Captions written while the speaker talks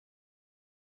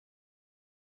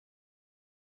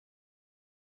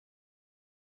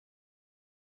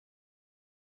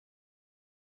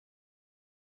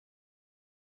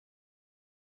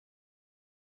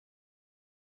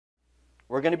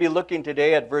We're going to be looking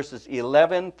today at verses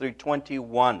 11 through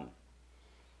 21.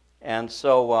 And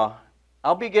so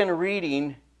I'll begin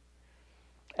reading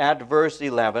at verse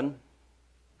 11.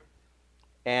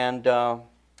 And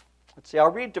let's see, I'll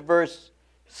read to verse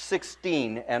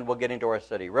 16 and we'll get into our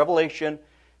study. Revelation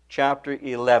chapter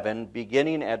 11,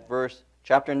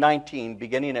 chapter 19,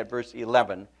 beginning at verse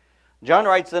 11. John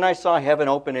writes, "Then I saw heaven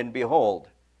open, and behold,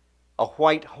 a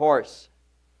white horse.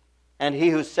 And he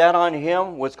who sat on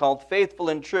him was called Faithful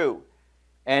and True,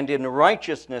 and in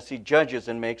righteousness he judges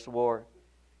and makes war.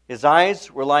 His eyes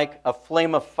were like a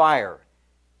flame of fire,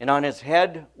 and on his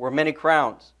head were many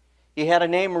crowns. He had a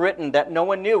name written that no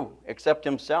one knew except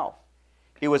himself.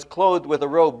 He was clothed with a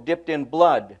robe dipped in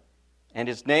blood, and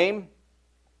his name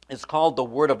is called the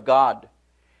Word of God.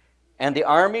 And the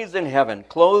armies in heaven,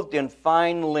 clothed in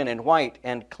fine linen, white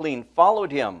and clean,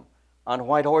 followed him on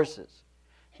white horses.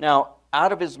 Now,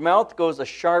 out of his mouth goes a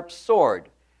sharp sword,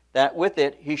 that with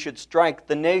it he should strike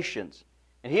the nations.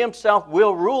 And he himself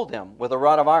will rule them with a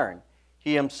rod of iron.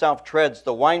 He himself treads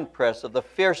the winepress of the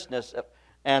fierceness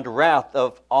and wrath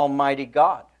of Almighty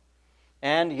God.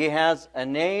 And he has a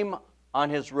name on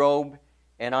his robe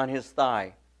and on his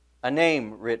thigh, a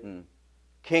name written,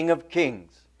 King of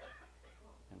Kings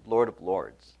and Lord of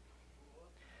Lords."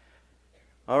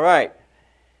 All right.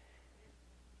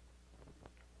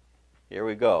 Here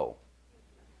we go.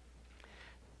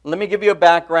 Let me give you a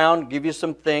background, give you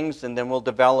some things, and then we'll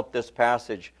develop this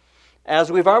passage.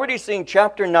 As we've already seen,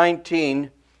 chapter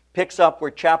 19 picks up where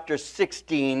chapter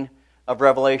 16 of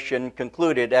Revelation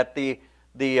concluded at the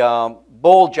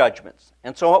bowl judgments.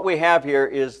 And so what we have here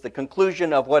is the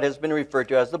conclusion of what has been referred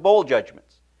to as the bowl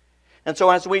judgments. And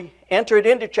so as we entered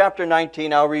into chapter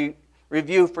 19, I'll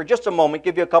review for just a moment,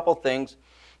 give you a couple things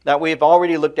that we've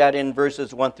already looked at in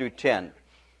verses 1 through 10.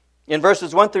 In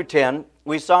verses 1 through 10,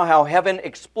 we saw how heaven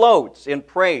explodes in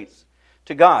praise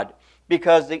to God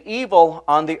because the evil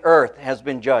on the earth has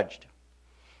been judged.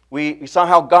 We saw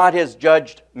how God has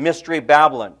judged Mystery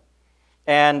Babylon,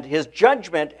 and his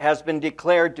judgment has been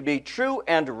declared to be true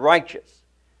and righteous.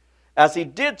 As he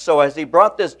did so, as he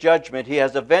brought this judgment, he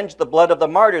has avenged the blood of the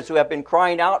martyrs who have been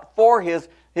crying out for his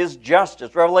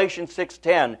justice. Revelation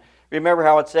 6:10, remember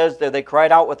how it says there, they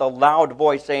cried out with a loud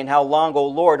voice, saying, "How long, O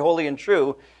Lord, holy and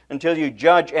true, until you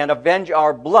judge and avenge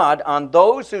our blood on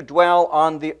those who dwell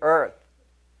on the earth?"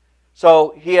 So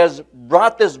he has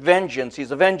brought this vengeance.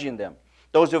 He's avenging them,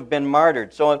 those who have been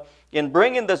martyred. So in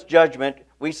bringing this judgment,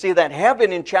 we see that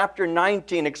heaven in chapter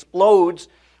 19 explodes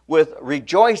with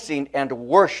rejoicing and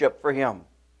worship for him.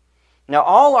 Now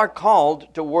all are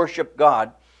called to worship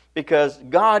God because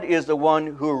God is the one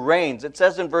who reigns. It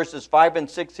says in verses 5 and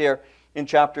 6 here in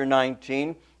chapter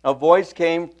 19, "A voice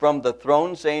came from the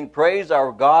throne saying, 'Praise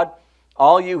our God,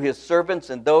 all you his servants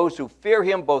and those who fear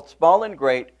him, both small and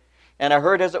great.' And I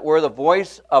heard as it were the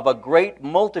voice of a great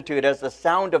multitude as the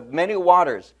sound of many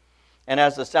waters and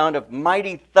as the sound of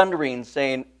mighty thundering,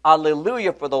 saying,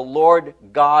 'Alleluia, for the Lord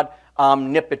God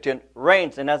omnipotent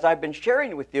reigns.'" And as I've been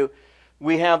sharing with you,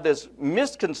 we have this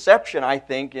misconception, I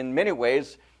think, in many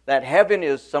ways, that heaven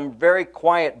is some very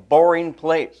quiet, boring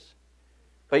place.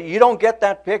 But you don't get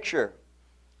that picture.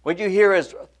 What you hear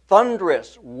is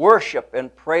thunderous worship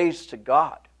and praise to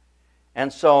God.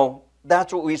 And so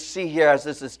that's what we see here as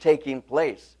this is taking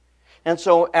place. And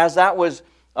so as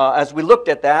we looked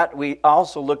at that, we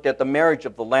also looked at the marriage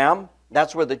of the Lamb.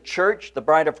 That's where the church, the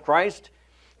bride of Christ,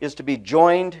 is to be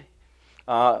joined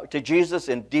to Jesus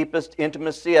in deepest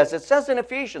intimacy. As it says in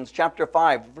Ephesians chapter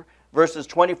 5, verses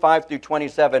 25 through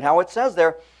 27, how it says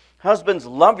there, "Husbands,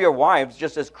 love your wives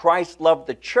just as Christ loved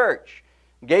the church,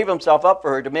 gave himself up for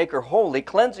her to make her holy,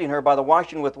 cleansing her by the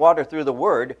washing with water through the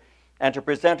word, and to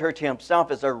present her to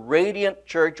himself as a radiant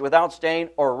church without stain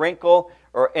or wrinkle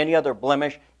or any other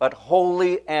blemish, but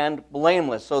holy and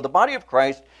blameless." So the body of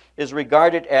Christ is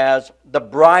regarded as the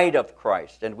bride of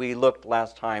Christ, and we looked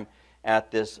last time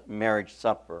at this marriage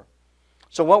supper.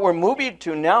 So what we're moving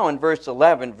to now in verse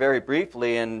 11, very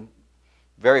briefly and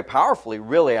very powerfully,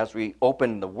 really, as we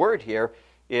open the word here,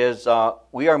 is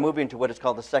we are moving to what is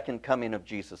called the second coming of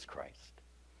Jesus Christ.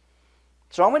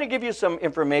 So I'm going to give you some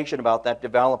information about that,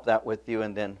 develop that with you,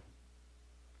 and then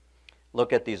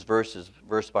look at these verses,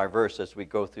 verse by verse, as we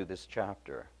go through this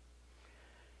chapter.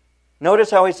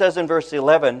 Notice how he says in verse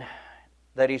 11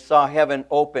 that he saw heaven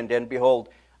opened, and behold,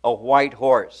 a white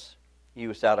horse. He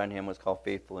who sat on him was called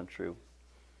Faithful and True.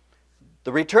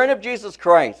 The return of Jesus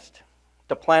Christ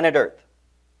to planet Earth.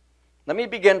 Let me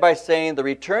begin by saying the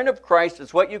return of Christ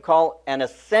is what you call an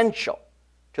essential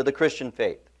to the Christian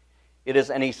faith. It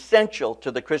is an essential to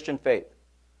the Christian faith.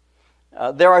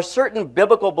 There are certain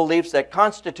biblical beliefs that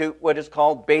constitute what is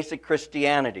called basic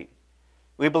Christianity.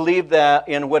 We believe that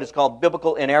in what is called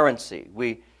biblical inerrancy.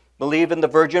 We believe in the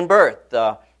virgin birth,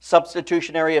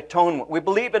 substitutionary atonement. We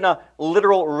believe in a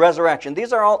literal resurrection.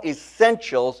 These are all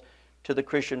essentials to the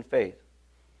Christian faith.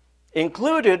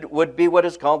 Included would be what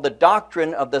is called the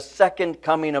doctrine of the second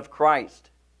coming of Christ.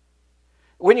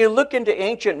 When you look into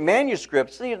ancient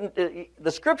manuscripts, the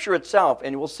scripture itself,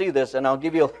 and we'll see this, and I'll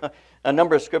give you a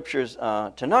number of scriptures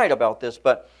tonight about this,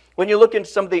 but when you look into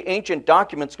some of the ancient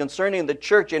documents concerning the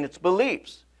church and its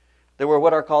beliefs, there were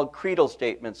what are called creedal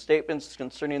statements, statements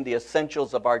concerning the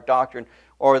essentials of our doctrine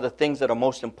or the things that are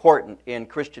most important in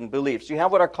Christian beliefs. You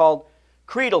have what are called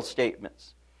creedal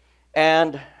statements.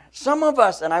 And some of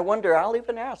us, and I wonder, I'll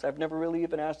even ask, I've never really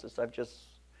even asked this, I've just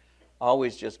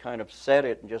always just kind of said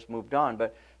it and just moved on,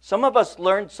 but some of us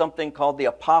learned something called the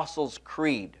Apostles'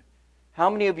 Creed. How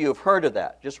many of you have heard of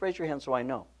that? Just raise your hand so I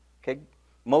know. Okay,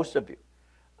 most of you.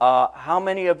 How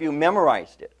many of you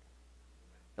memorized it?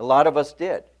 A lot of us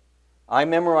did. I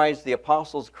memorized the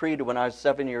Apostles' Creed when I was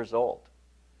 7 years old.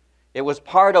 It was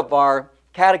part of our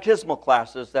catechismal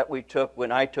classes that we took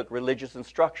when I took religious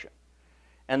instruction.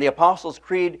 And the Apostles'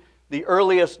 Creed, the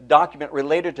earliest document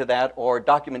related to that, or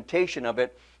documentation of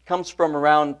it, comes from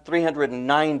around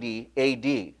 390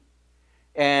 A.D.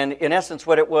 And in essence,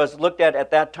 what it was looked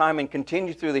at that time and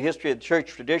continued through the history of the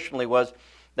church traditionally was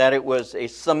that it was a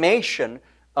summation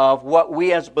of what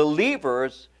we as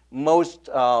believers most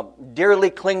dearly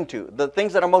cling to, the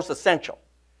things that are most essential.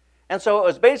 And so it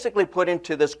was basically put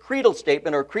into this creedal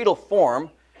statement or creedal form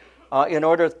in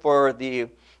order for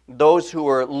those who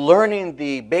were learning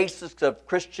the basics of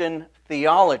Christian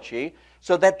theology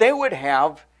so that they would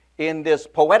have, in this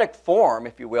poetic form,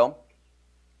 if you will,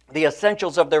 the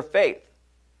essentials of their faith.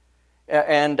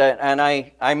 And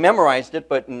I memorized it,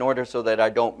 but in order so that I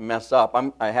don't mess up,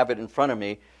 I have it in front of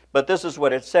me. But this is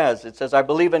what it says. It says, I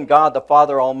believe in God, the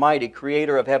Father Almighty,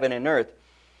 creator of heaven and earth,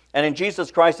 and in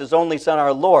Jesus Christ, his only Son,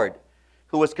 our Lord,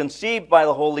 who was conceived by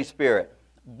the Holy Spirit,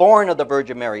 born of the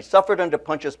Virgin Mary, suffered under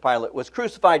Pontius Pilate, was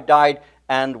crucified, died,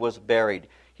 and was buried.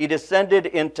 He descended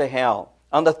into hell.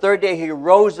 On the third day, he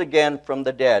rose again from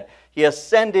the dead. He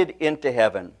ascended into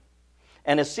heaven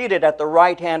and is seated at the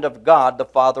right hand of God, the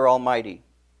Father Almighty.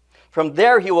 From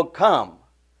there he will come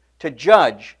to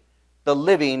judge the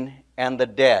living and the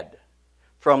dead.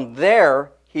 From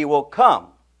there he will come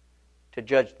to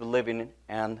judge the living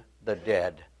and the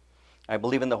dead. I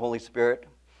believe in the Holy Spirit,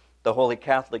 the Holy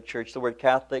Catholic Church. The word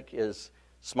Catholic is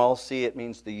small c. It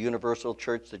means the universal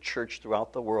church, the church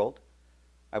throughout the world.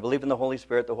 I believe in the Holy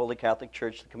Spirit, the Holy Catholic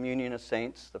Church, the communion of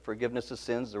saints, the forgiveness of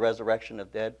sins, the resurrection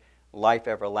of dead, life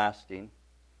everlasting.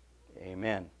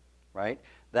 Amen. Right?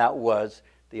 That was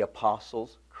the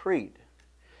Apostles' Creed.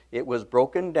 It was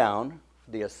broken down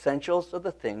for the essentials of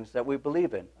the things that we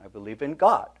believe in. I believe in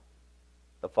God,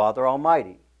 the Father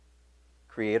Almighty,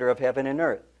 creator of heaven and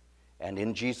earth, and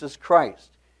in Jesus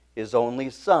Christ, his only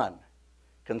Son,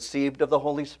 conceived of the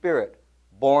Holy Spirit,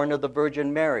 born of the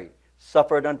Virgin Mary,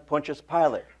 suffered under Pontius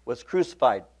Pilate, was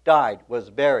crucified, died, was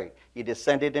buried. He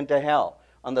descended into hell.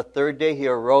 On the third day he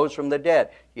arose from the dead.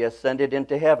 He ascended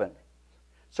into heaven.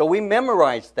 So we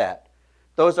memorized that.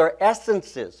 Those are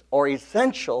essences or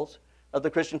essentials of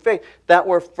the Christian faith that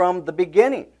were from the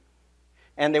beginning.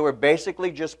 And they were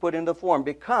basically just put into form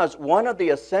because one of the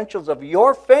essentials of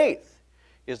your faith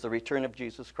is the return of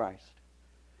Jesus Christ.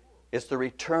 It's the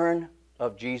return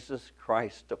of Jesus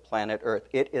Christ to planet Earth.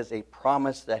 It is a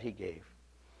promise that he gave.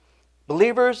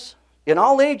 Believers in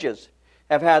all ages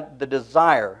have had the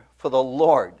desire for the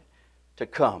Lord to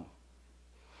come.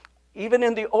 Even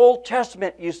in the Old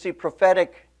Testament, you see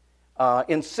prophetic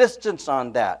insistence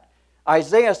on that.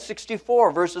 Isaiah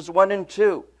 64, verses 1 and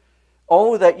 2.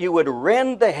 Oh, that you would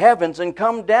rend the heavens and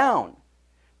come down,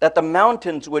 that the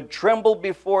mountains would tremble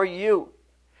before you.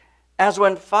 As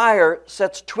when fire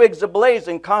sets twigs ablaze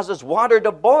and causes water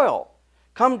to boil.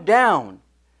 Come down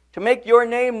to make your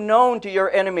name known to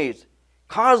your enemies.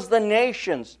 Cause the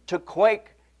nations to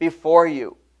quake before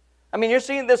you. I mean, you're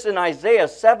seeing this in Isaiah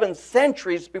 7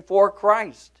 centuries before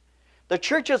Christ. The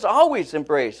church has always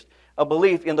embraced a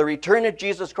belief in the return of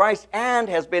Jesus Christ and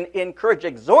has been encouraged,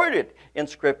 exhorted in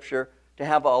Scripture to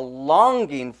have a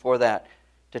longing for that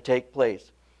to take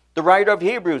place. The writer of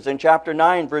Hebrews in chapter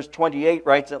 9, verse 28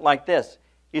 writes it like this.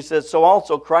 He says, so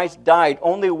also Christ died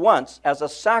only once as a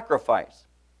sacrifice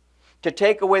to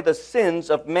take away the sins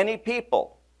of many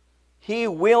people. He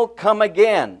will come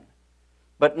again,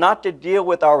 but not to deal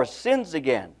with our sins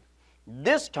again.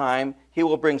 This time he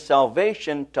will bring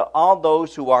salvation to all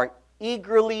those who are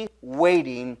eagerly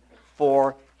waiting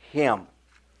for him.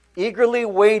 Eagerly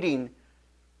waiting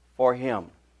for him.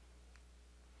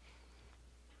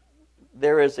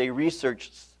 There is a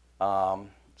research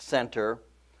center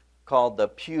called the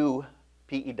Pew,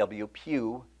 P-E-W,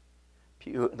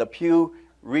 the Pew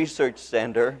Research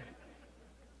Center,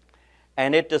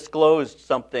 and it disclosed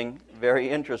something very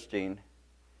interesting.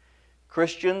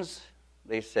 Christians,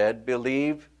 they said,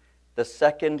 believe the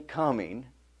second coming.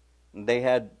 They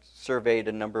had surveyed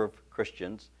a number of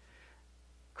Christians.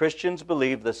 Christians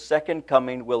believe the second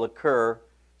coming will occur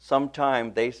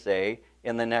sometime, they say,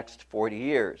 in the next 40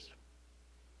 years.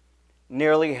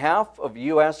 Nearly half of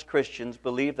U.S. Christians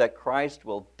believe that Christ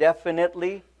will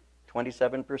definitely,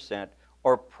 27%,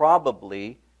 or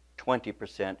probably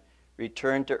 20%,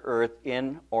 return to earth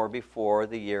in or before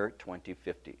the year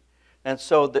 2050. And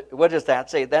so what does that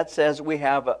say? That says we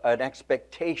have an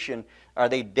expectation. Are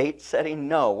they date setting?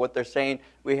 No. What they're saying,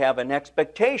 we have an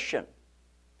expectation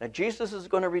that Jesus is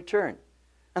going to return.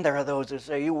 And there are those that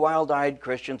say, you wild-eyed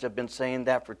Christians have been saying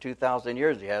that for 2,000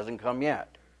 years. He hasn't come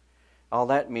yet. All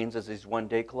that means is he's one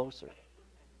day closer.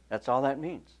 That's all that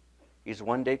means. He's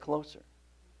one day closer.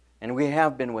 And we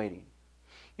have been waiting.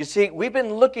 You see, we've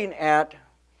been looking at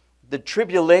the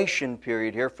tribulation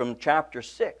period here from chapter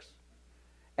 6.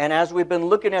 And as we've been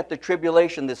looking at the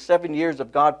tribulation, the 7 years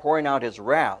of God pouring out His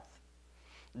wrath,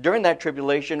 during that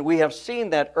tribulation, we have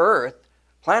seen that Earth,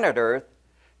 planet Earth,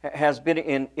 has been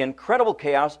in incredible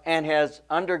chaos and has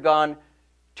undergone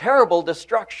terrible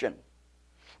destruction.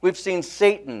 We've seen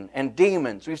Satan and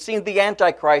demons. We've seen the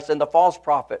Antichrist and the false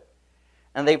prophet.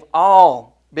 And they've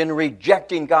all been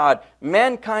rejecting God.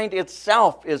 Mankind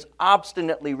itself is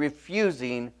obstinately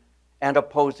refusing and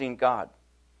opposing God.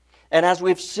 And as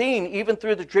we've seen, even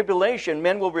through the tribulation,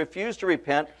 men will refuse to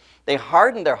repent. They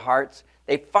harden their hearts.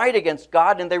 They fight against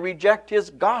God and they reject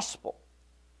His gospel.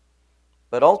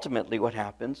 But ultimately what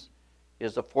happens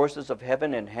is the forces of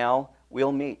heaven and hell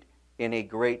will meet in a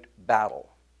great battle.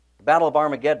 The Battle of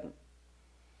Armageddon.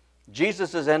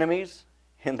 Jesus' enemies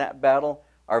in that battle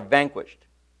are vanquished.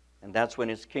 And that's when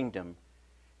His kingdom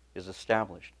is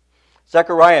established.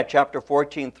 Zechariah chapter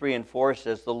 14, 3 and 4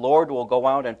 says, the Lord will go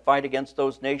out and fight against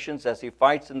those nations as He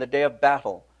fights in the day of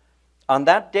battle. On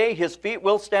that day His feet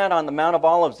will stand on the Mount of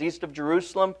Olives east of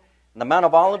Jerusalem, and the Mount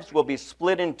of Olives will be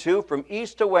split in two from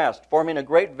east to west, forming a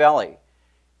great valley,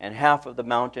 and half of the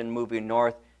mountain moving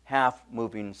north, half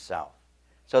moving south.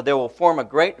 So they will form a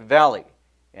great valley.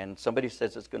 And somebody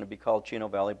says it's going to be called Chino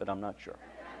Valley, but I'm not sure.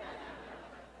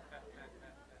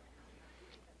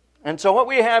 And so what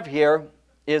we have here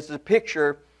is the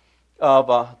picture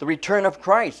of the return of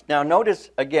Christ. Now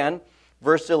notice again,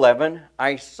 verse 11,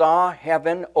 I saw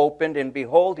heaven opened, and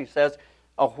behold, he says,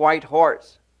 a white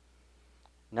horse.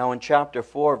 Now in chapter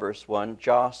 4, verse 1,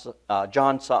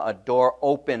 John saw a door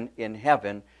open in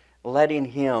heaven, letting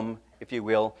him, if you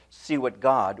will, see what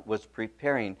God was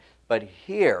preparing. But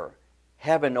here,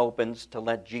 heaven opens to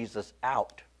let Jesus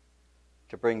out,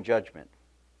 to bring judgment.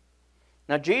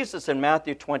 Now Jesus in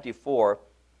Matthew 24,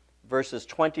 verses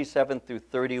 27 through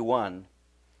 31,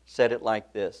 said it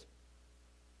like this.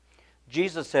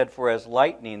 Jesus said, for as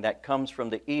lightning that comes from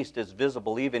the east is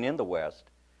visible even in the west,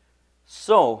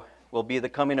 so will be the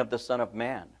coming of the Son of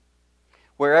Man.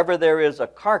 Wherever there is a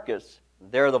carcass,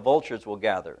 there the vultures will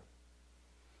gather.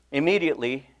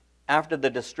 Immediately after the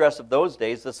distress of those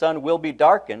days, the sun will be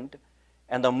darkened,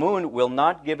 and the moon will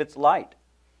not give its light.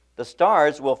 The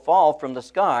stars will fall from the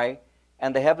sky,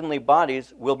 and the heavenly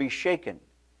bodies will be shaken.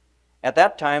 At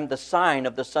that time, the sign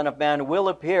of the Son of Man will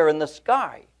appear in the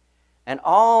sky, and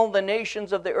all the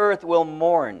nations of the earth will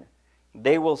mourn.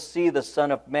 They will see the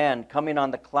Son of Man coming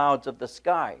on the clouds of the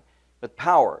sky with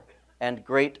power and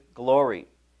great glory.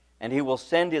 And He will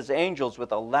send His angels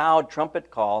with a loud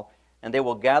trumpet call, and they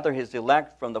will gather His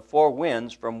elect from the four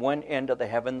winds, from one end of the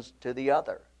heavens to the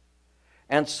other.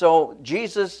 And so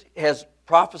Jesus has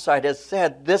prophesied, has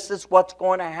said, this is what's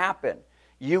going to happen.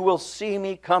 You will see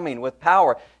me coming with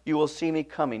power. You will see me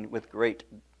coming with great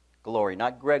glory.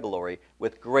 Not Greg glory,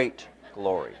 with great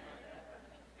glory.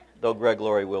 Though Greg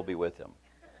glory will be with Him.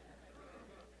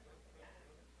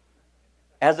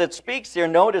 As it speaks here,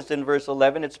 notice in verse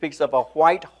 11, it speaks of a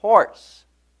white horse.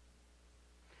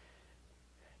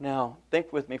 Now,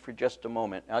 think with me for just a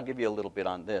moment. I'll give you a little bit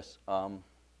on this.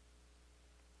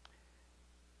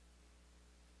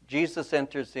 Jesus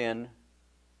enters in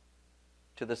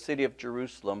to the city of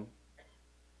Jerusalem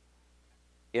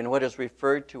in what is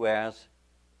referred to as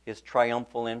His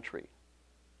triumphal entry.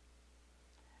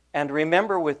 And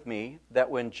remember with me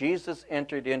that when Jesus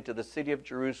entered into the city of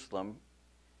Jerusalem,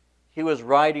 He was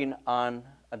riding on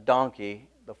a donkey,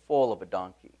 the foal of a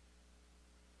donkey.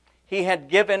 He had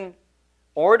given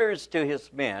orders to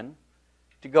His men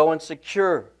to go and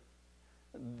secure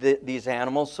these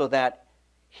animals so that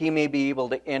He may be able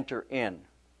to enter in.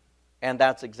 And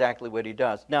that's exactly what he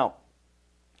does. Now,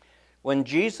 when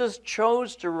Jesus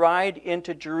chose to ride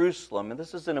into Jerusalem, and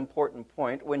this is an important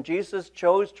point, when Jesus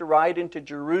chose to ride into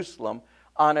Jerusalem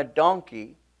on a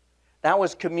donkey, that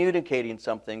was communicating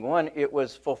something. One, it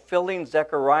was fulfilling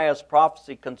Zechariah's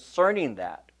prophecy concerning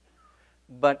that.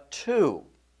 But two,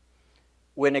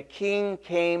 when a king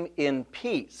came in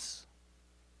peace,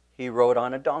 he rode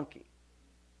on a donkey.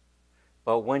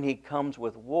 But when he comes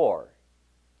with war,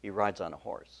 he rides on a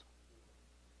horse.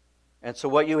 And so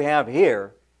what you have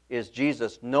here is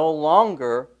Jesus no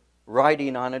longer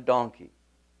riding on a donkey.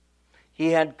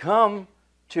 He had come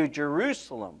to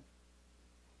Jerusalem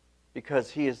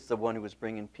because he is the one who was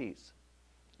bringing peace,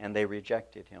 and they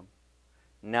rejected him.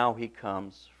 Now he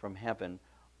comes from heaven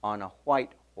on a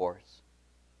white horse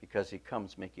because he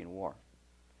comes making war.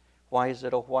 Why is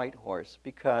it a white horse?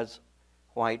 Because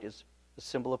white is a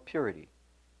symbol of purity.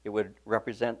 It would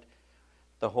represent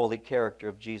the holy character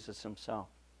of Jesus himself.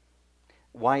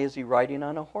 Why is he riding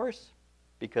on a horse?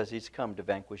 Because he's come to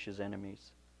vanquish his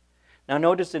enemies. Now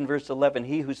notice in verse 11,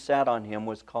 he who sat on him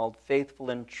was called faithful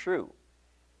and true.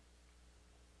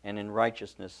 And in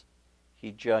righteousness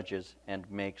he judges and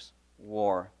makes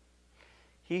war.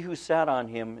 He who sat on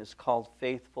him is called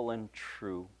faithful and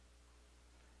true.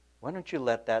 Why don't you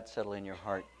let that settle in your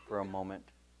heart for a moment?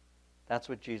 That's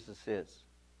what Jesus is.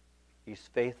 He's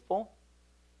faithful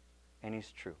and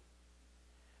he's true.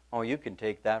 Oh, you can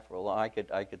take that for a while.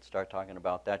 I could start talking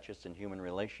about that just in human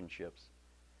relationships.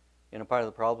 You know, part of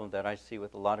the problem that I see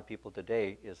with a lot of people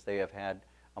today is they have had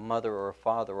a mother or a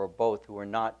father or both who are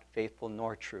not faithful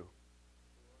nor true.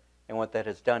 And what that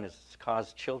has done is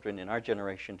caused children in our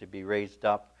generation to be raised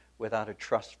up without a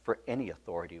trust for any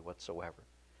authority whatsoever.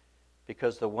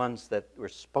 Because the ones that were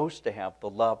supposed to have the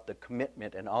love, the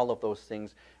commitment, and all of those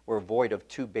things were void of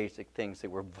two basic things. They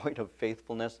were void of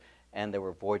faithfulness and they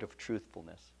were void of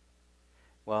truthfulness.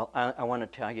 Well, I want to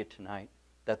tell you tonight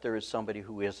that there is somebody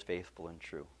who is faithful and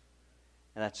true.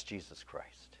 And that's Jesus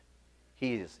Christ.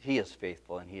 He is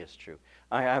faithful and he is true.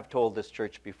 I have told this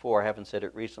church before. I haven't said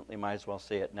it recently. Might as well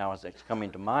say it now as it's coming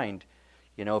to mind.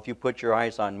 You know, if you put your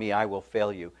eyes on me, I will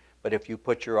fail you. But if you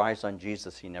put your eyes on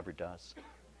Jesus, he never does.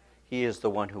 He is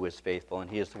the one who is faithful and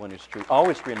he is the one who's true.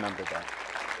 Always remember that.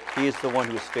 He is the one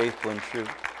who is faithful and true.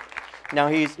 Now,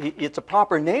 it's a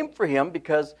proper name for him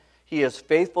because he is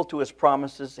faithful to his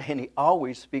promises and he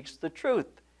always speaks the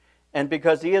truth. And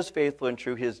because he is faithful and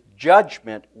true, his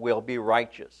judgment will be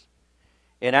righteous.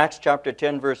 In Acts chapter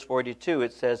 10, verse 42,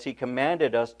 it says, he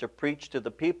commanded us to preach to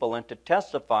the people and to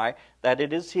testify that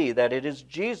it is he, that it is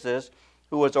Jesus,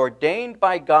 who was ordained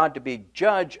by God to be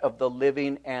judge of the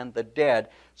living and the dead.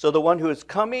 So the one who is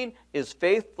coming is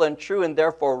faithful and true and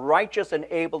therefore righteous and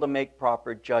able to make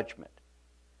proper judgment.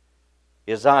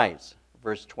 His eyes,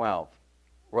 verse 12,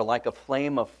 were like a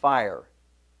flame of fire,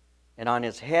 and on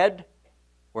his head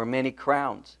were many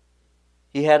crowns.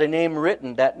 He had a name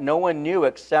written that no one knew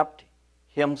except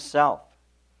himself.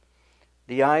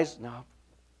 The eyes, now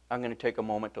I'm going to take a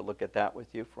moment to look at that with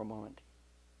you for a moment.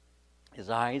 His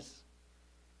eyes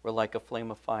were like a flame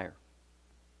of fire.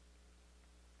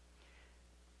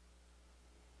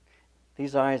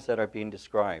 These eyes that are being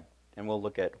described, and we'll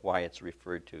look at why it's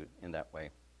referred to in that way.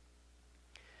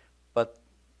 But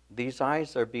these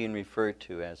eyes are being referred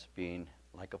to as being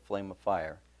like a flame of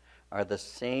fire, are the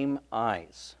same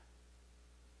eyes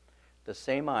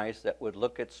that would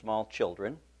look at small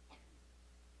children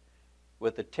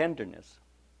with a tenderness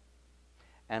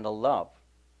and a love.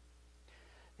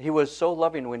 He was so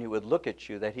loving when he would look at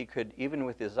you that he could, even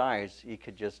with his eyes, he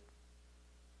could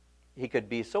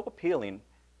be so appealing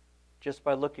just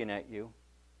by looking at you,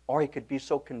 or he could be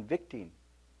so convicting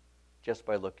just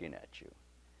by looking at you.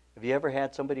 Have you ever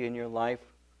had somebody in your life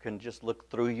who can just look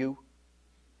through you?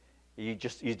 You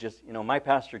know, my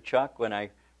pastor Chuck, when I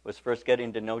was first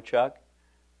getting to know Chuck,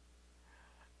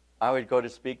 I would go to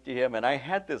speak to him, and I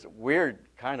had this weird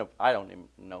kind of, I don't even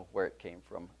know where it came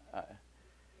from,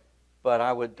 but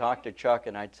I would talk to Chuck,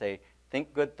 and I'd say,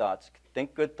 think good thoughts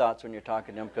when you're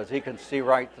talking to him, because he can see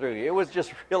right through you. It was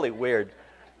just really weird.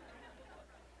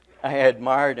 I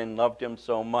admired and loved him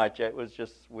so much. It was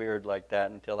just weird like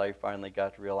that until I finally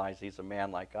got to realize he's a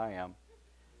man like I am.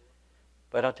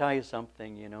 But I'll tell you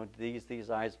something, you know,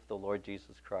 these eyes of the Lord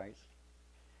Jesus Christ,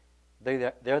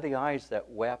 they're the eyes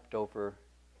that wept over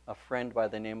a friend by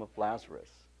the name of Lazarus.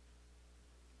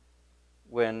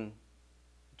 When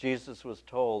Jesus was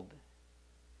told,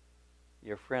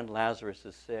 your friend Lazarus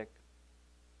is sick.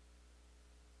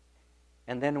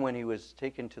 And then when he was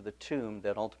taken to the tomb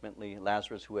that ultimately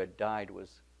Lazarus, who had died,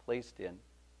 was placed in,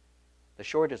 the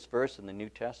shortest verse in the New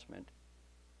Testament,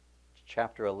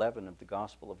 chapter 11 of the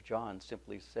Gospel of John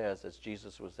simply says, as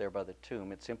Jesus was there by the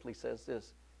tomb, it simply says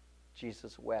this: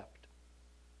 Jesus wept.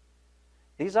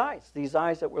 These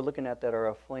eyes that we're looking at that are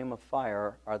a flame of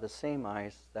fire, are the same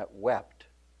eyes that wept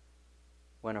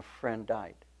when a friend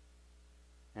died.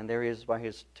 And there he is by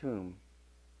his tomb,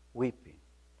 weeping.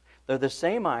 They're the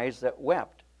same eyes that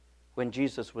wept when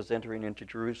Jesus was entering into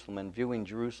Jerusalem and viewing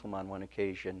Jerusalem on one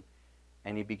occasion,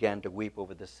 and he began to weep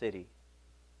over the city.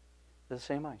 They're the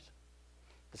same eyes.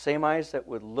 The same eyes that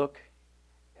would look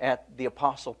at the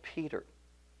Apostle Peter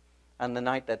on the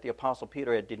night that the Apostle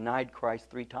Peter had denied Christ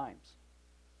 3 times.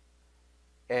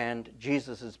 And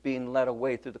Jesus is being led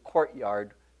away through the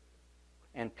courtyard,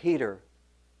 and Peter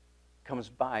comes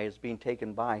by, is being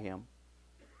taken by him.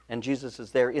 And Jesus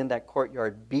is there in that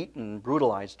courtyard, beaten,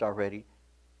 brutalized already.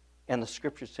 And the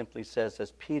scripture simply says,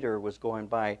 as Peter was going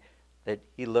by, that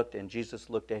he looked and Jesus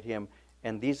looked at him.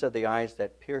 And these are the eyes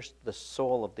that pierced the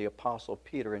soul of the Apostle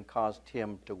Peter and caused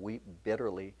him to weep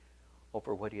bitterly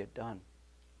over what he had done.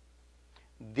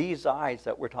 These eyes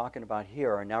that we're talking about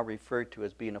here are now referred to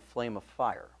as being a flame of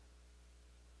fire.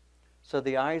 So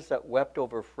the eyes that wept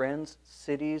over friends,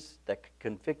 cities that could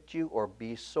convict you or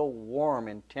be so warm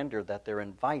and tender that they're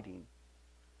inviting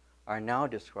are now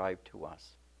described to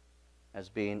us as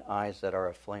being eyes that are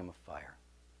a flame of fire.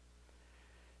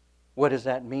 What does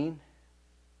that mean?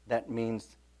 That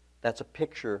means that's a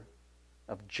picture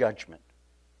of judgment.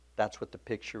 That's what the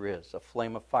picture is, a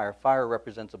flame of fire. Fire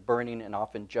represents a burning and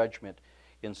often judgment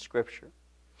in Scripture.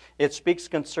 It speaks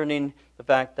concerning the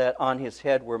fact that on his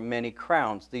head were many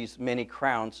crowns. These many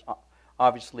crowns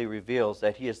obviously reveals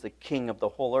that he is the king of the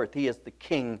whole earth. He is the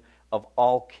king of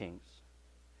all kings.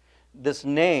 This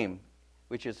name,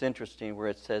 which is interesting, where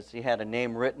it says he had a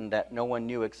name written that no one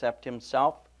knew except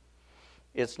himself,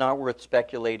 it's not worth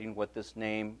speculating what this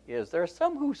name is. There are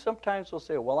some who sometimes will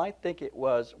say, well, I think it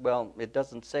was. Well, it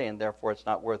doesn't say, and therefore it's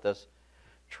not worth us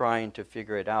trying to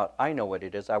figure it out. I know what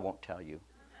it is. I won't tell you.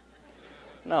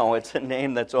 No, it's a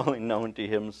name that's only known to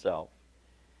himself.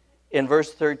 In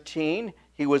verse 13,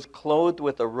 he was clothed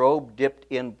with a robe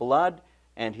dipped in blood,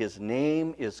 and his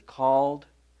name is called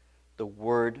the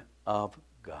Word of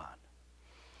God.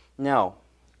 Now,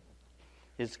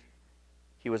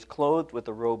 he was clothed with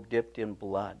a robe dipped in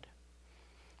blood.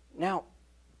 Now,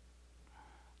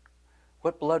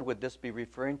 what blood would this be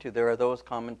referring to? There are those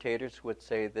commentators who would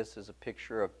say this is a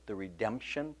picture of the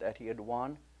redemption that he had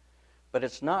won. But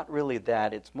it's not really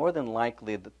that. It's more than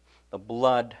likely the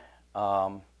blood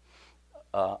on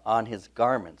his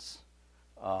garments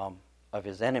of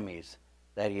his enemies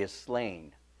that he has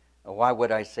slain. Why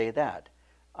would I say that?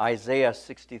 Isaiah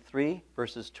 63,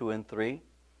 verses 2 and 3.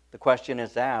 The question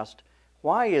is asked,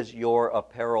 why is your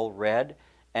apparel red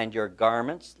and your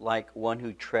garments like one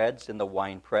who treads in the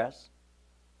winepress?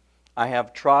 I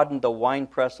have trodden the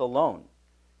winepress alone,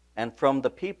 and from the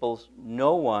peoples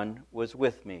no one was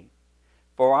with me.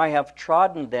 For I have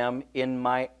trodden them in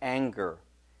my anger,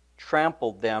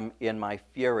 trampled them in my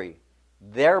fury.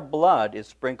 Their blood is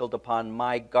sprinkled upon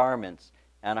my garments,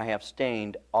 and I have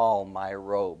stained all my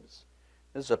robes.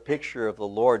 This is a picture of the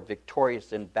Lord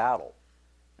victorious in battle,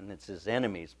 and it's his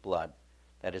enemy's blood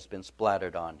that has been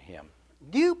splattered on him.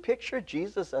 Do you picture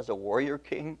Jesus as a warrior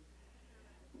king?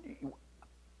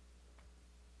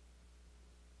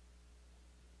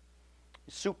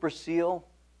 Super SEAL,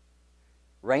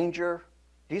 Ranger.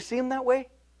 Do you see him that way?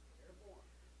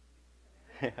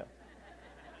 Airborne.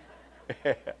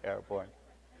 Yeah. Airborne.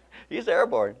 He's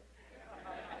airborne.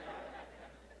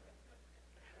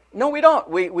 No, we don't.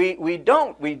 We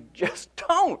don't. We just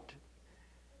don't.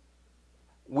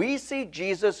 We see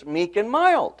Jesus meek and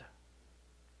mild.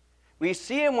 We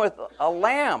see him with a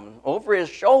lamb over his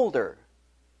shoulder,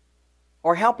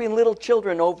 or helping little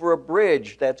children over a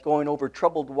bridge that's going over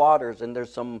troubled waters, and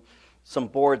there's some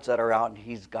boards that are out, and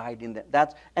he's guiding them.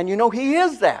 And you know, he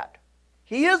is that.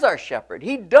 He is our shepherd.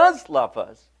 He does love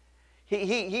us.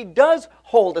 He does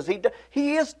hold us.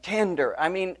 He is tender. I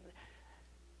mean,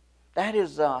 that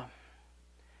is the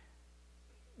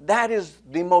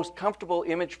most comfortable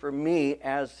image for me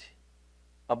as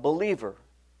a believer,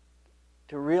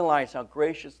 to realize how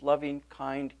gracious, loving,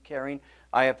 kind, caring.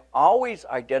 I have always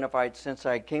identified, since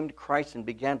I came to Christ and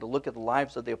began to look at the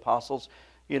lives of the apostles,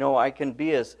 you know, I can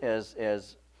be as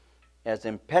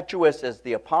impetuous as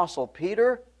the Apostle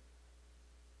Peter,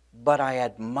 but I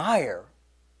admire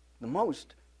the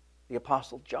most the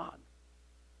Apostle John.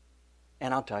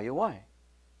 And I'll tell you why.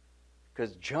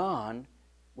 Because John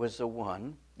was the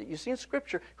one that you see in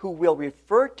Scripture who will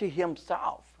refer to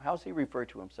himself. How does he refer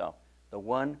to himself? The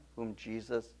one whom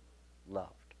Jesus loved.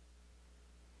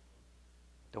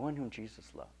 The one whom Jesus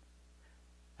loved.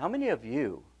 How many of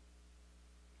you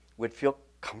would feel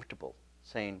comfortable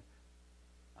saying,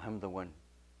 I'm the one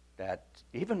that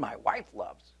even my wife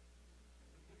loves.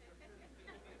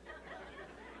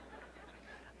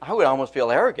 I would almost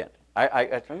feel arrogant.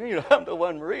 I'm the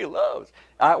one Marie loves.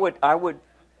 I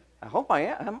hope I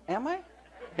am. Am I?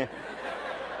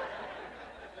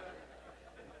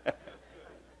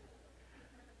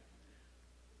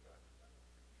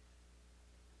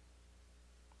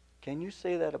 Can you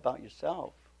say that about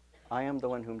yourself? I am the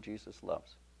one whom Jesus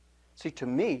loves. See, to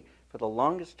me, for the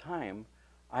longest time,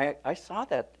 I saw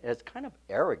that as kind of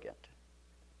arrogant.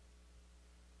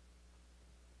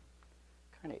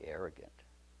 Kind of arrogant.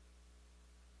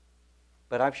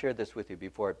 But I've shared this with you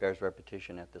before. It bears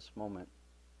repetition at this moment.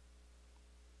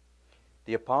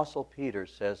 The Apostle Peter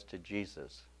says to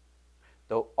Jesus,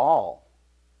 though all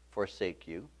forsake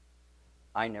you,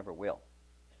 I never will.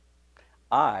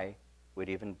 I would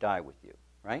even die with you.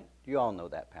 Right? You all know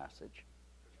that passage.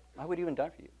 I would even die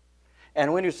for you.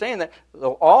 And when you're saying that,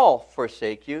 though all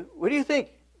forsake you, what do you think?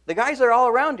 The guys are all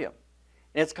around him.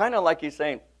 And it's kind of like he's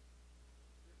saying,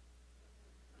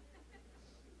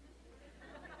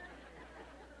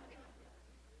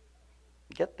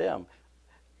 get them.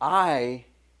 Well,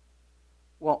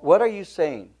 what are you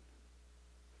saying?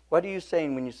 What are you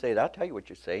saying when you say that? I'll tell you what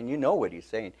you're saying. You know what he's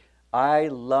saying. I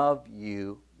love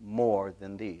you more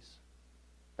than these.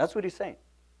 That's what he's saying.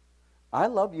 I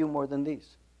love you more than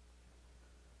these.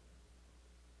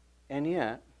 And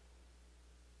yet,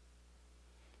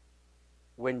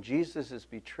 when Jesus is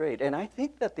betrayed, and I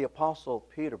think that the Apostle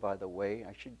Peter, by the way,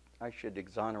 I should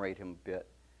exonerate him a bit.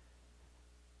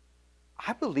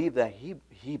 I believe that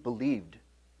he believed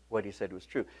what he said was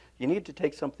true. You need to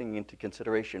take something into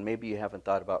consideration. Maybe you haven't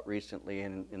thought about recently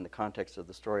in the context of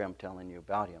the story I'm telling you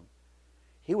about him.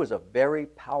 He was a very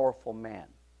powerful man.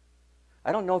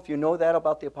 I don't know if you know that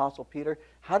about the Apostle Peter.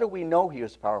 How do we know he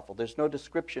was powerful? There's no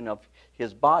description of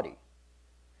his body.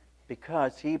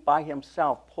 Because he, by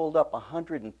himself, pulled up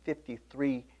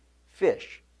 153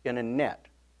 fish in a net.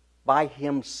 By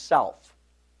himself.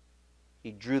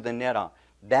 He drew the net on.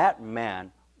 That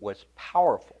man was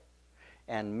powerful.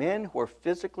 And men who are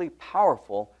physically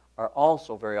powerful are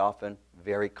also very often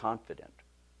very confident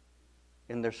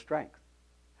in their strength.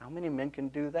 How many men can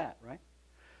do that, right?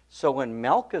 So when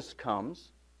Malchus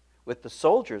comes with the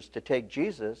soldiers to take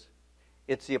Jesus,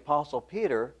 it's the Apostle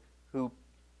Peter who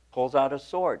pulls out a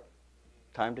sword.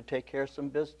 Time to take care of some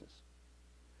business.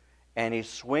 And he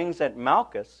swings at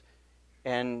Malchus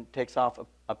and takes off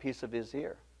a piece of his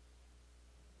ear.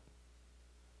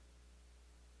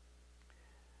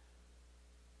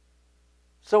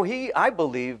 So he, I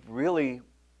believe, really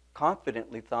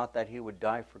confidently thought that he would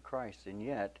die for Christ. And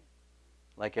yet,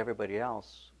 like everybody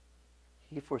else,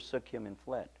 he forsook him and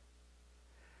fled.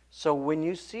 So when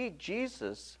you see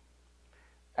Jesus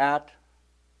at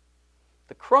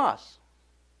the cross,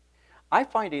 I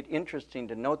find it interesting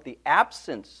to note the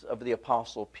absence of the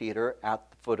Apostle Peter at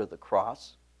the foot of the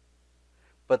cross.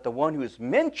 But the one who is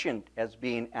mentioned as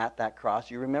being at that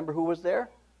cross, you remember who was there?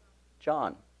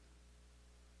 John.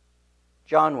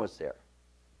 John was there.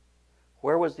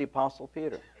 Where was the Apostle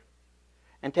Peter?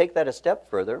 And take that a step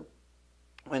further.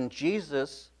 When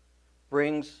Jesus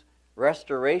brings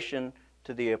restoration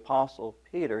to the Apostle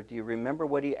Peter, do you remember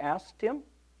what he asked him?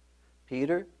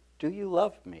 Peter, do you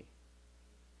love me?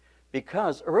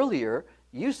 Because earlier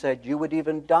you said you would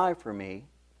even die for me.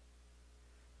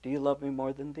 Do you love me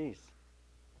more than these?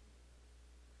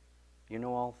 You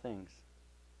know all things.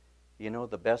 You know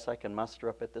the best I can muster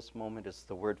up at this moment is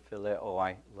the word phileo.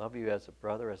 I love you as a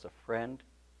brother, as a friend.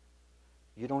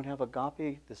 You don't have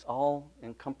agape, this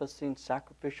all-encompassing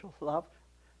sacrificial love?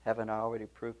 Haven't I already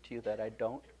proved to you that I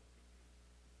don't?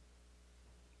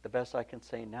 The best I can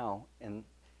say now, in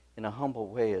a humble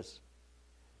way, is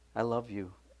I love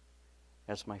you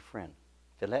as my friend.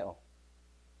 Phileo.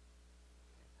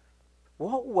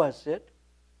 What was it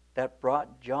that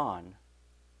brought John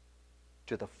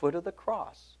to the foot of the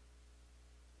cross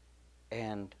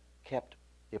and kept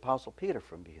the Apostle Peter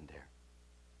from being there?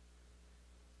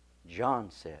 John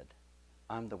said,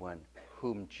 I'm the one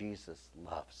whom Jesus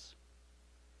loves.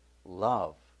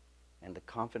 Love and the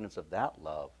confidence of that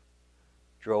love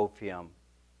drove him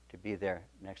to be there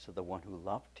next to the one who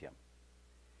loved him.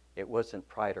 It wasn't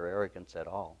pride or arrogance at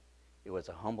all. It was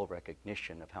a humble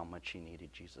recognition of how much he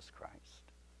needed Jesus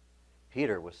Christ.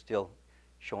 Peter was still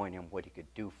showing him what he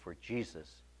could do for Jesus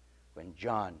when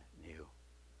John knew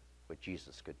what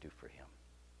Jesus could do for him.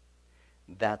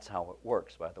 That's how it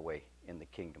works, by the way, in the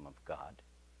kingdom of God.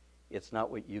 It's not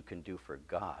what you can do for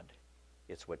God.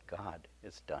 It's what God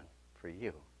has done for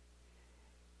you.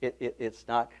 It's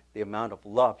not the amount of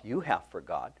love you have for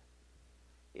God.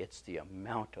 It's the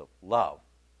amount of love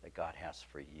that God has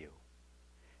for you.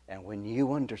 And when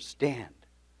you understand,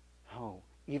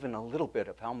 even a little bit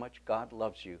of how much God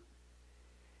loves you,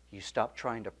 you stop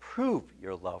trying to prove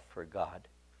your love for God,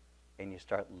 and you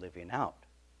start living out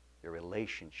your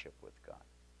relationship with God.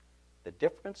 The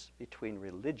difference between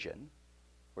religion,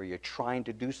 where you're trying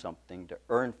to do something to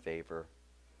earn favor,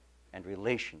 and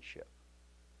relationship,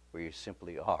 where you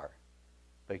simply are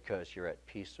because you're at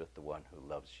peace with the one who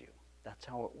loves you. That's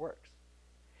how it works.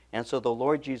 And so the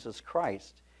Lord Jesus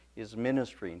Christ is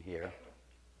ministering here,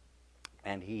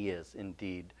 and he is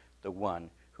indeed the one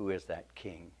who is that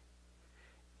king.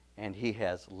 And he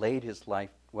has laid his life,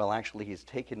 well, actually he's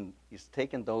taken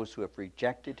those who have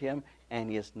rejected him, and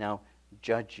he is now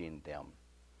judging them.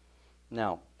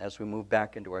 Now, as we move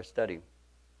back into our study,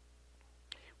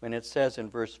 when it says in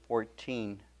verse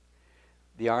 14,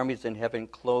 the armies in heaven,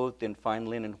 clothed in fine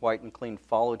linen, white and clean,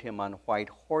 followed him on white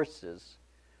horses.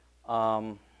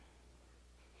 The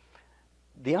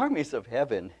armies of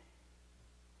heaven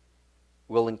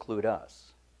will include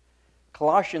us.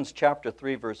 Colossians chapter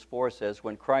 3, verse 4 says,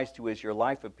 when Christ, who is your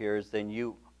life, appears, then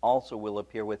you also will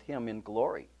appear with him in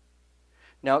glory.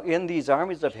 Now, in these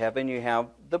armies of heaven, you have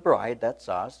the bride, that's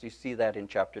us. You see that in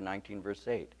chapter 19, verse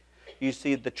 8. You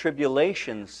see the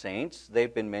tribulation saints.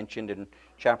 They've been mentioned in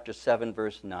chapter 7,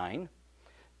 verse 9.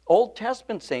 Old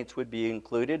Testament saints would be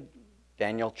included,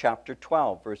 Daniel chapter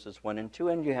 12, verses 1 and 2,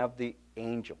 and you have the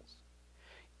angels.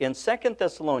 In 2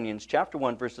 Thessalonians chapter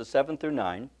 1, verses 7 through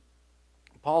 9,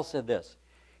 Paul said this.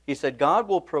 He said, God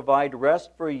will provide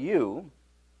rest for you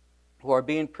who are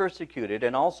being persecuted,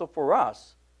 and also for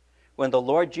us, when the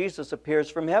Lord Jesus appears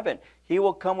from heaven. He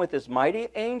will come with his mighty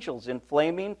angels in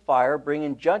flaming fire,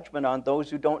 bringing judgment on those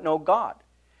who don't know God,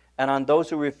 and on those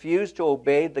who refuse to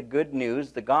obey the good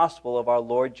news, the gospel of our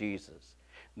Lord Jesus.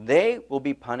 They will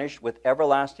be punished with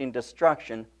everlasting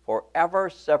destruction, forever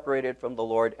separated from the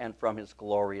Lord and from his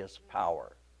glorious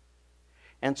power.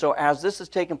 And so as this is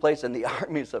taking place in the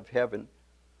armies of heaven,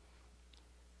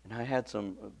 and I had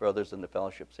some brothers in the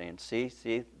fellowship saying,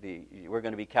 we're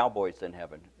going to be cowboys in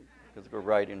heaven because we're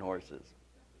riding horses.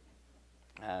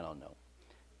 I don't know.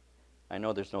 I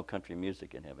know there's no country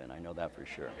music in heaven. I know that for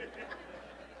sure.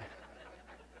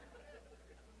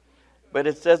 But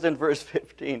it says in verse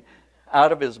 15,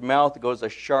 out of his mouth goes a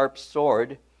sharp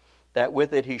sword, that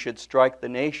with it he should strike the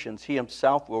nations. He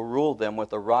himself will rule them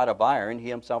with a rod of iron. He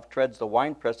himself treads the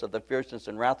winepress of the fierceness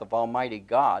and wrath of Almighty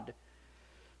God.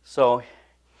 So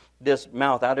this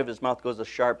mouth, out of his mouth goes a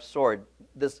sharp sword.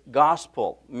 This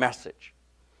gospel message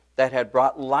that had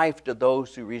brought life to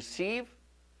those who receive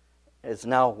is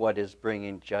now what is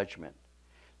bringing judgment.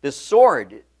 This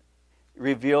sword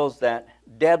reveals that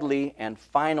deadly and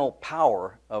final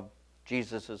power of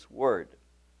Jesus' word.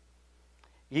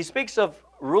 He speaks of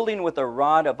ruling with a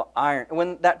rod of iron.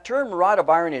 When that term rod of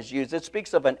iron is used, it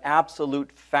speaks of an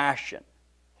absolute fashion.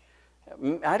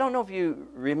 I don't know if you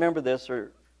remember this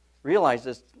or realize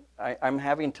this. I'm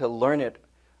having to learn it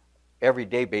every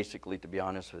day, basically, to be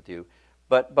honest with you.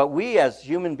 But we as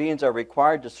human beings are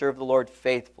required to serve the Lord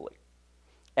faithfully.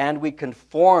 And we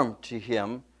conform to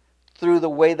him through the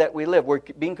way that we live. We're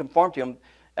being conformed to him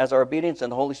as our obedience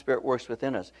and the Holy Spirit works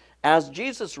within us. As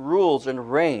Jesus rules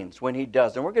and reigns when he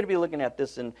does, and we're going to be looking at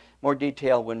this in more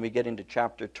detail when we get into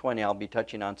chapter 20. I'll be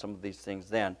touching on some of these things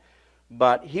then.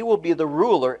 But he will be the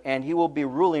ruler, and he will be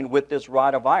ruling with this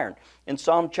rod of iron. In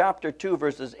Psalm chapter 2,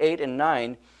 verses 8 and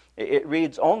 9, it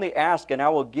reads, only ask, and I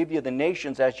will give you the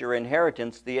nations as your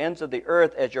inheritance, the ends of the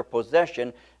earth as your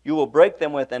possession. You will break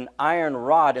them with an iron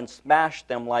rod and smash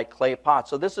them like clay pots.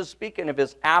 So this is speaking of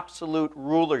his absolute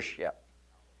rulership.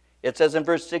 It says in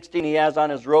verse 16, he has on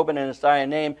his robe and in his thigh a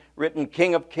name written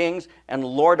King of Kings and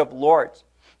Lord of Lords.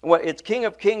 Well, it's King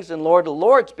of Kings and Lord of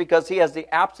Lords because he has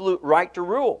the absolute right to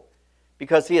rule,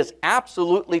 because he has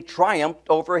absolutely triumphed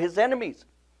over his enemies.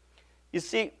 You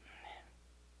see,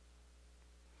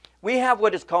 we have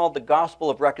what is called the gospel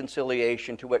of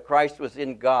reconciliation, to what Christ was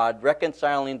in God,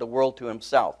 reconciling the world to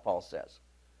himself, Paul says.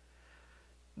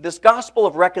 This gospel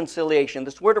of reconciliation,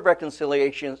 this word of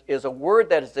reconciliation is a word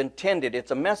that is intended,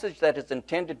 it's a message that is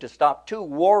intended to stop two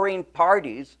warring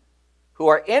parties who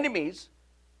are enemies.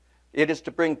 It is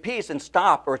to bring peace and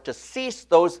stop or to cease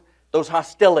those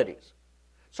hostilities.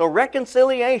 So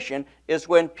reconciliation is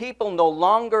when people no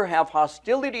longer have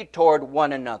hostility toward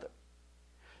one another.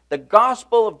 The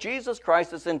gospel of Jesus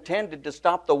Christ is intended to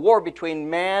stop the war between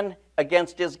man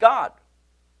against his God.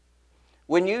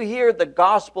 When you hear the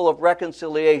gospel of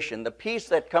reconciliation, the peace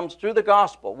that comes through the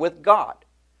gospel with God,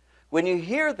 when you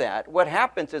hear that, what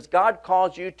happens is God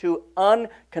calls you to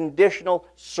unconditional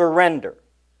surrender.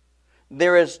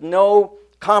 There is no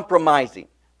compromising.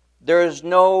 There is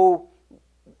no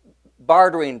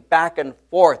bartering back and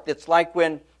forth. It's like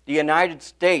when the United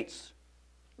States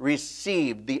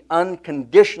received the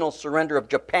unconditional surrender of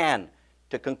Japan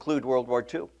to conclude World War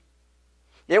II.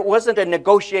 It wasn't a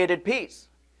negotiated peace.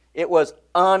 It was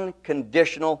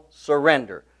unconditional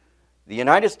surrender. The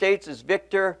United States is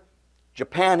victor.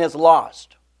 Japan has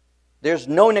lost. There's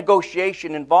no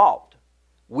negotiation involved.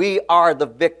 We are the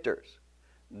victors.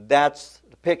 That's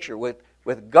the picture with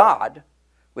God.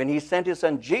 When He sent His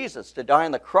Son Jesus to die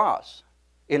on the cross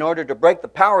in order to break the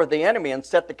power of the enemy and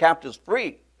set the captives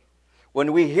free.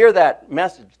 When we hear that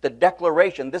message, the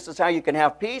declaration, this is how you can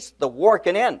have peace, the war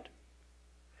can end.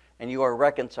 And you are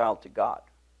reconciled to God.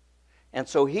 And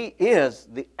so He is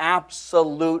the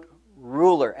absolute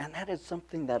ruler. And that is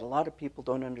something that a lot of people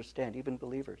don't understand, even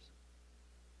believers.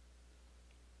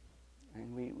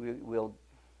 And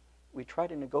we try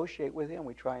to negotiate with Him.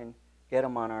 We try and get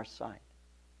Him on our side.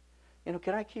 You know,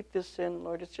 can I keep this sin,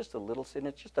 Lord? It's just a little sin.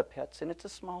 It's just a pet sin. It's a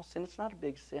small sin. It's not a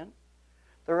big sin.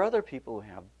 There are other people who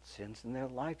have sins in their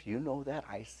life. You know that.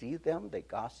 I see them. They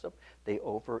gossip. They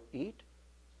overeat.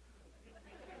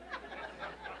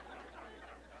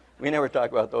 We never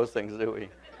talk about those things, do we?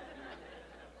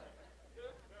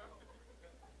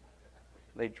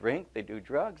 They drink. They do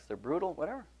drugs. They're brutal.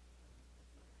 Whatever.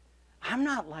 I'm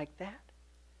not like that.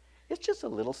 It's just a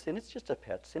little sin. It's just a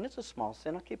pet sin. It's a small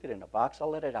sin. I'll keep it in a box. I'll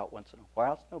let it out once in a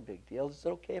while. It's no big deal. Is it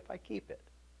okay if I keep it?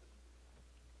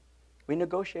 We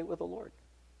negotiate with the Lord.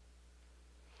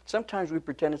 Sometimes we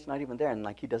pretend it's not even there and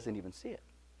like He doesn't even see it.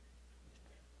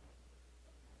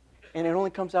 And it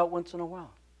only comes out once in a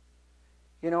while.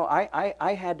 You know,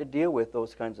 I had to deal with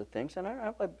those kinds of things, and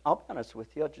I'll be honest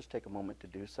with you. I'll just take a moment to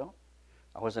do so.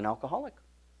 I was an alcoholic.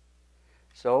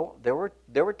 So there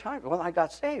were times, well, I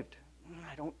got saved.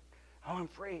 I'm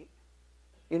free.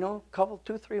 You know,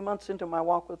 2-3 months into my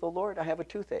walk with the Lord, I have a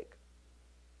toothache.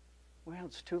 Well,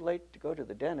 it's too late to go to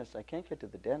the dentist. I can't get to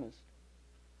the dentist.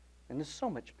 And there's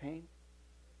so much pain.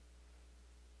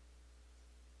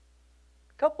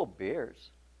 A couple beers.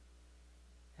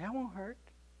 That won't hurt.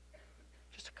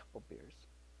 Just a couple beers.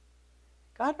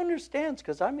 God understands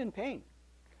because I'm in pain.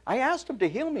 I asked Him to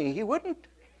heal me. He wouldn't.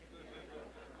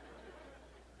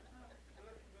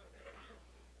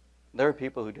 There are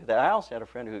people who do that. I also had a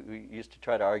friend who used to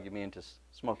try to argue me into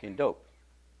smoking dope,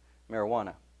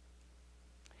 marijuana.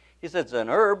 He said it's an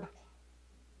herb.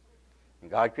 And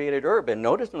God created herb. And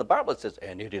notice in the Bible it says,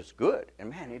 and it is good. And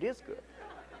man, it is good.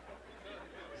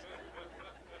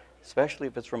 Especially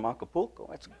if it's from Acapulco.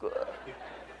 It's good.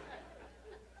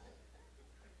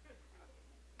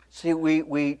 See,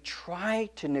 we try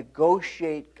to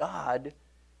negotiate God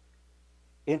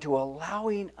into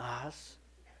allowing us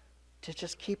to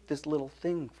just keep this little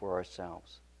thing for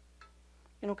ourselves.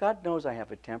 You know, God knows I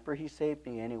have a temper. He saved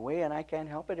me anyway, and I can't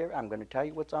help it. I'm going to tell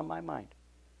you what's on my mind.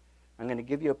 I'm going to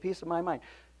give you a piece of my mind.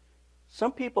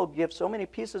 Some people give so many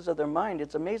pieces of their mind,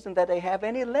 it's amazing that they have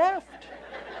any left.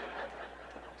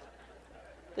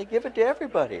 They give it to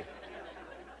everybody.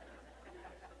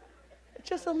 It's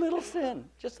just a little sin.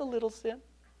 Just a little sin.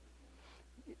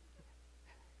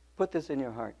 Put this in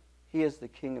your heart. He is the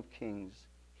King of Kings.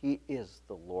 He is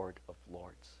the Lord of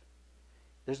Lords.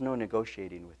 There's no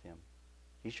negotiating with Him.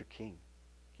 He's your King.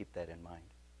 Keep that in mind.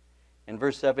 In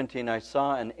verse 17, I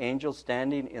saw an angel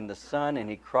standing in the sun, and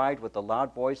he cried with a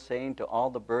loud voice, saying to all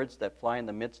the birds that fly in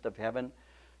the midst of heaven,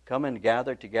 come and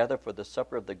gather together for the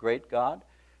supper of the great God,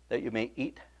 that you may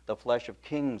eat the flesh of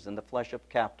kings and the flesh of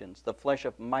captains, the flesh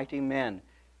of mighty men,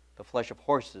 the flesh of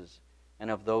horses,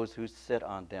 and of those who sit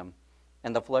on them,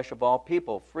 and the flesh of all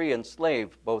people, free and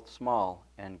slave, both small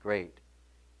and great.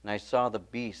 And I saw the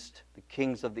beast, the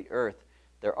kings of the earth,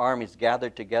 their armies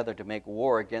gathered together to make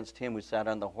war against him who sat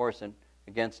on the horse and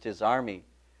against his army.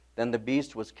 Then the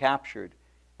beast was captured,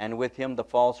 and with him the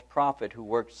false prophet who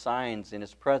worked signs in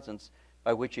his presence,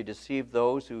 by which he deceived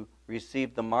those who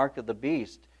received the mark of the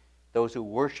beast, those who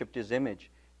worshipped his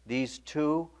image. These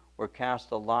two were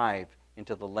cast alive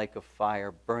into the lake of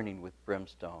fire, burning with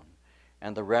brimstone.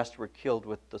 And the rest were killed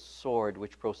with the sword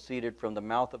which proceeded from the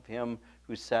mouth of him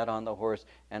who sat on the horse,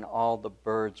 and all the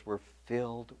birds were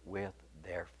filled with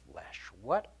their flesh.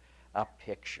 What a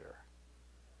picture.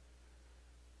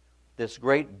 This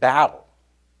great battle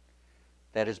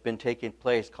that has been taking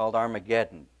place, called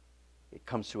Armageddon, it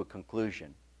comes to a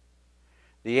conclusion.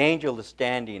 The angel is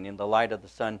standing in the light of the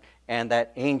sun, and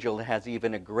that angel has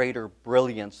even a greater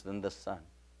brilliance than the sun.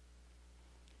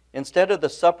 Instead of the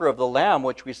supper of the Lamb,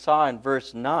 which we saw in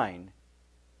verse 9,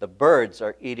 the birds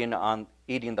are eating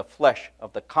the flesh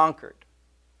of the conquered.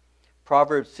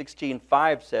 Proverbs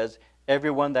 16:5 says,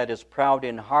 everyone that is proud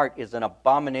in heart is an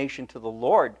abomination to the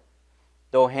Lord,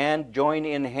 Though hand join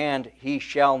in hand, he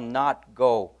shall not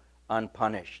go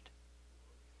unpunished.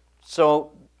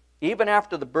 So even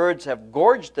after the birds have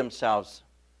gorged themselves,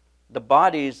 the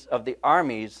bodies of the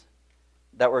armies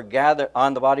that were gathered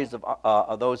on the bodies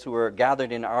of those who were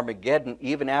gathered in Armageddon,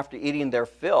 even after eating their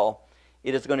fill,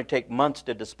 it is going to take months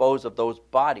to dispose of those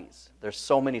bodies. There's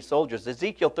so many soldiers.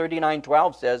 Ezekiel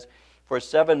 39:12 says, for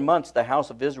 7 months the house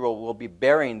of Israel will be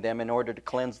burying them in order to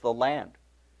cleanse the land.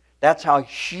 That's how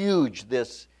huge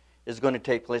this is going to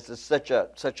take place. It's such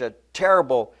a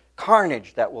terrible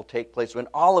carnage that will take place when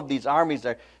all of these armies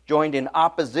are joined in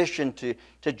opposition to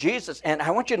Jesus. And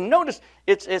I want you to notice,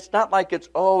 it's not like it's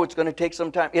going to take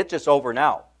some time. It's just over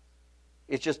now.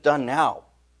 It's just done now.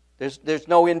 There's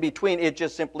no in between. It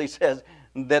just simply says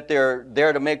that they're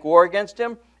there to make war against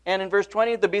him. And in verse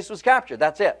 20, the beast was captured.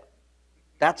 That's it.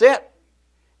 That's it.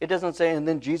 It doesn't say, and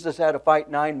then Jesus had to fight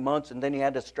 9 months, and then he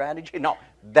had a strategy. No,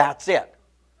 that's it.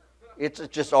 It's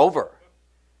just over.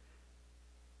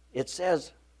 It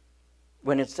says,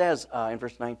 when it says in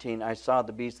verse 19, I saw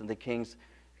the beast and the kings.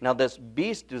 Now this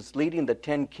beast is leading the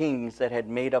 10 kings that had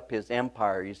made up his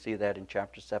empire. You see that in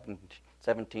chapter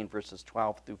 17, verses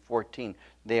 12 through 14.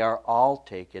 They are all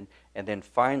taken. And then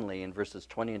finally, in verses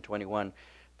 20 and 21,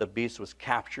 the beast was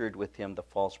captured with him, the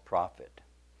false prophet.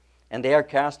 And they are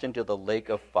cast into the lake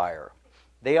of fire.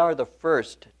 They are the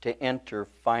first to enter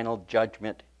final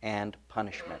judgment and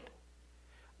punishment.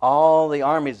 All the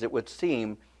armies, it would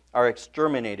seem, are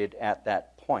exterminated at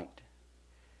that point.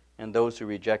 And those who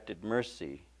rejected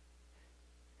mercy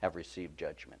have received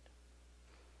judgment.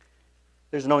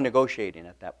 There's no negotiating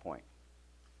at that point.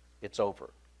 It's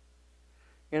over.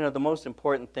 You know, the most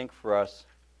important thing for us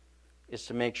is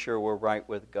to make sure we're right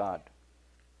with God.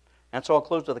 And so I'll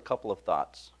close with a couple of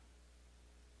thoughts.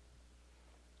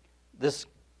 This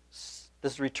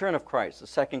return of Christ, the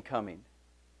second coming,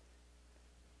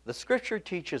 the Scripture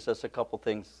teaches us a couple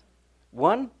things.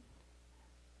 One,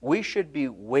 we should be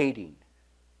waiting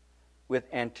with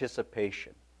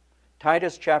anticipation.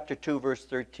 Titus chapter 2, verse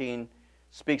 13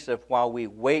 speaks of while we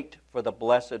wait for the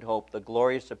blessed hope, the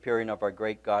glorious appearing of our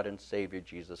great God and Savior,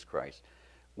 Jesus Christ.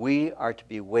 We are to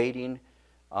be waiting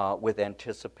with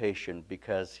anticipation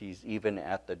because he's even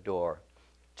at the door.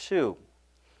 Two,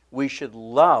 we should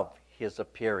love his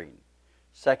appearing.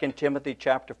 2 Timothy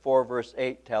chapter 4, verse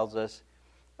 8 tells us,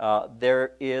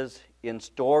 there is in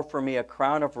store for me a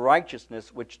crown of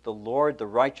righteousness, which the Lord, the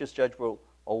righteous judge, will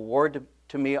award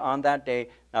to me on that day,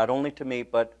 not only to me,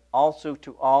 but also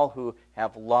to all who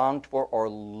have longed for or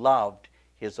loved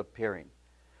his appearing.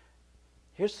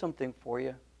 Here's something for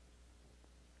you.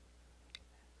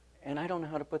 And I don't know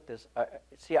how to put this.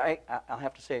 I'll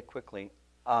have to say it quickly.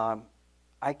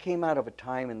 I came out of a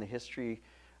time in the history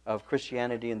of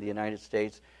Christianity in the United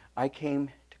States. I came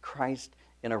to Christ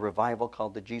in a revival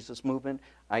called the Jesus Movement.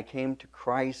 I came to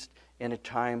Christ in a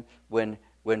time when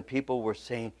people were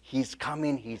saying, he's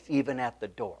coming, he's even at the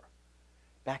door.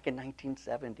 Back in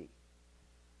 1970.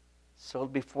 So it'll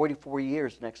be 44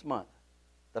 years next month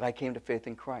that I came to faith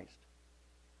in Christ.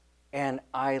 And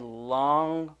I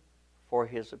long for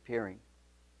his appearing.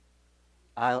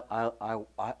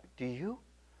 Do you?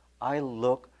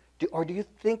 Or do you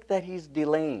think that he's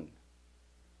delaying?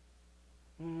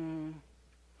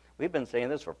 We've been saying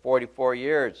this for 44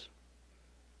 years.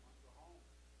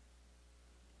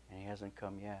 And he hasn't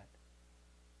come yet.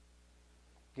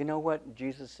 You know what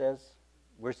Jesus says?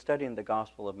 We're studying the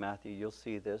Gospel of Matthew. You'll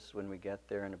see this when we get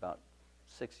there in about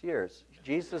 6 years.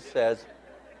 Jesus says,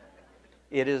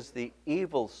 it is the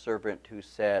evil servant who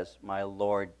says, my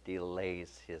Lord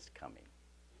delays his coming.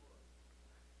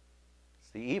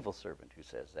 It's the evil servant who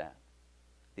says that.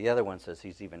 The other one says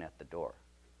he's even at the door.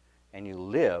 And you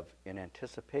live in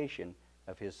anticipation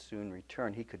of his soon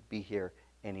return. He could be here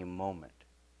any moment.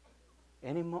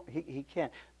 He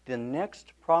can't. The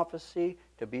next prophecy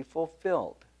to be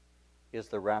fulfilled is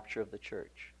the rapture of the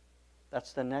church.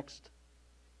 That's the next.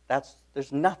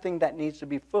 There's nothing that needs to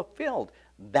be fulfilled.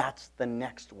 That's the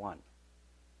next one.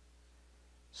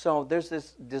 So there's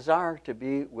this desire to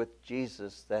be with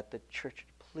Jesus that the church,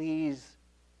 please,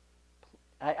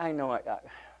 I know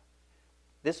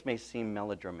this may seem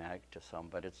melodramatic to some,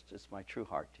 but it's my true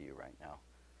heart to you right now.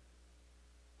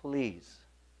 Please,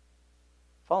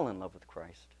 fall in love with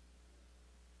Christ.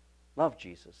 Love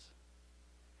Jesus.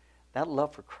 That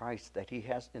love for Christ that he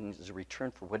has in his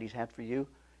return for what he's had for you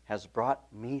has brought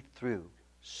me through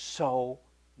so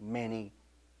many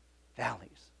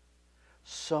valleys,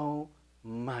 so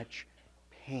much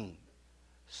pain,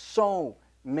 so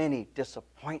many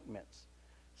disappointments,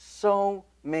 so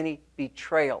many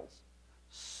betrayals,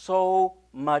 so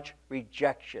much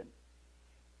rejection.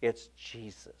 It's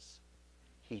Jesus.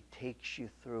 He takes you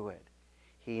through it.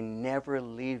 He never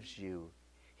leaves you.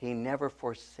 He never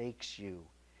forsakes you.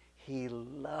 He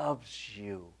loves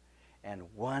you. And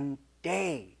one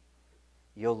day,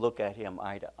 you'll look at him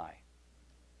eye to eye.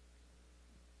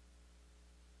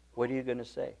 What are you going to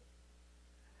say?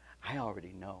 I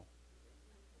already know.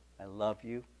 I love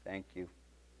you. Thank you.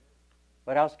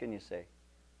 What else can you say?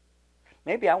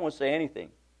 Maybe I won't say anything.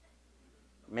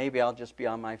 Maybe I'll just be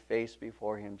on my face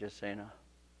before him just saying, oh,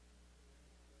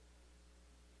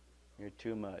 you're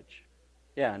too much.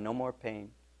 Yeah, no more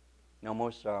pain. No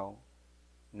more sorrow.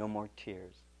 No more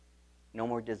tears. No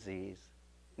more disease.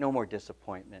 No more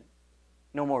disappointment.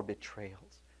 No more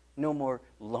betrayals. No more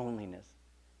loneliness.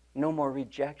 No more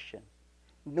rejection.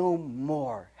 No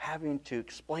more having to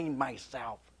explain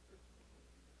myself.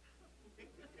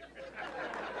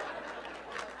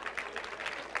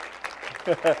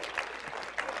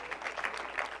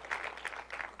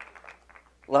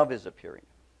 Love is appearing.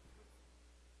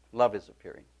 Love is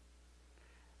appearing.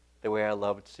 The way I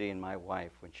loved seeing my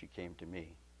wife when she came to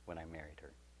me when I married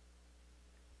her.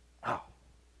 Oh,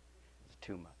 it's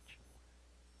too much.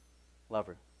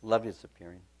 Love is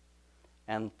appearing.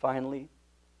 And finally,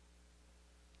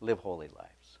 live holy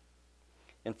lives.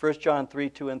 In 1 John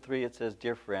 3:2-3, it says,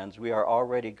 dear friends, we are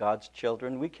already God's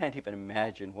children. We can't even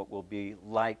imagine what we'll be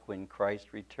like when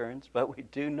Christ returns, but we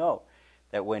do know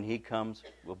that when he comes,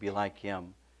 we'll be like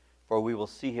him, for we will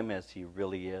see him as he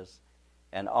really is.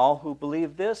 And all who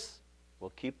believe this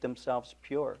will keep themselves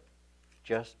pure,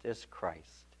 just as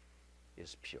Christ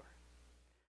is pure.